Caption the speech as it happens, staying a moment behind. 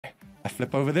I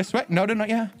flip over this way. No, not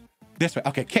yet. This way.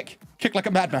 Okay, kick. Kick like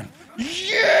a madman.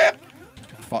 Yeah!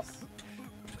 Fuck.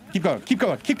 Keep going. Keep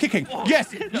going. Keep kicking.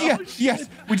 Yes. Yes. Yes.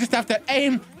 We just have to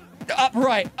aim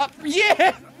upright. Up.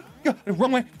 Yeah! Go.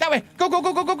 Wrong way. That way. Go, go,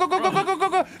 go, go, go, go, go, go, go, go, go,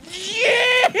 go.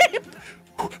 Yeah!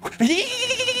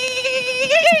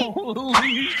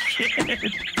 Holy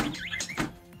shit.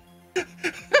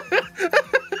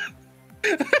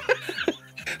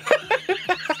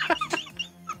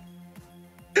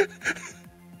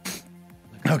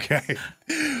 Okay,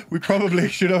 we probably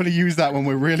should only use that when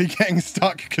we're really getting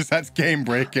stuck because that's game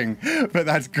breaking, but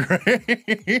that's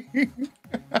great.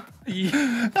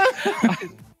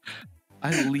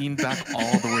 I leaned back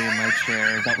all the way in my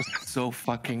chair. That was so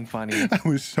fucking funny. That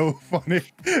was so funny,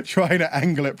 trying to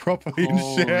angle it properly and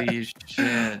shit. Holy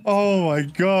shit. Oh my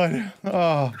god.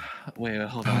 Oh. Wait,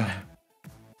 hold on.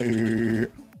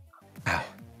 Ow.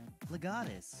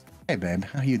 Legatus. Hey babe,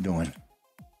 how you doing?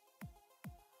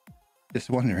 Just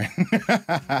wondering.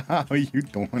 How are you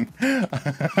doing?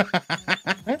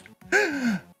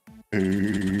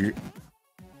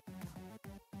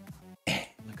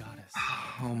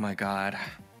 Oh my god.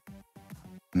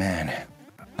 Man,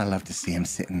 I love to see him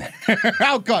sitting there.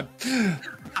 Oh god.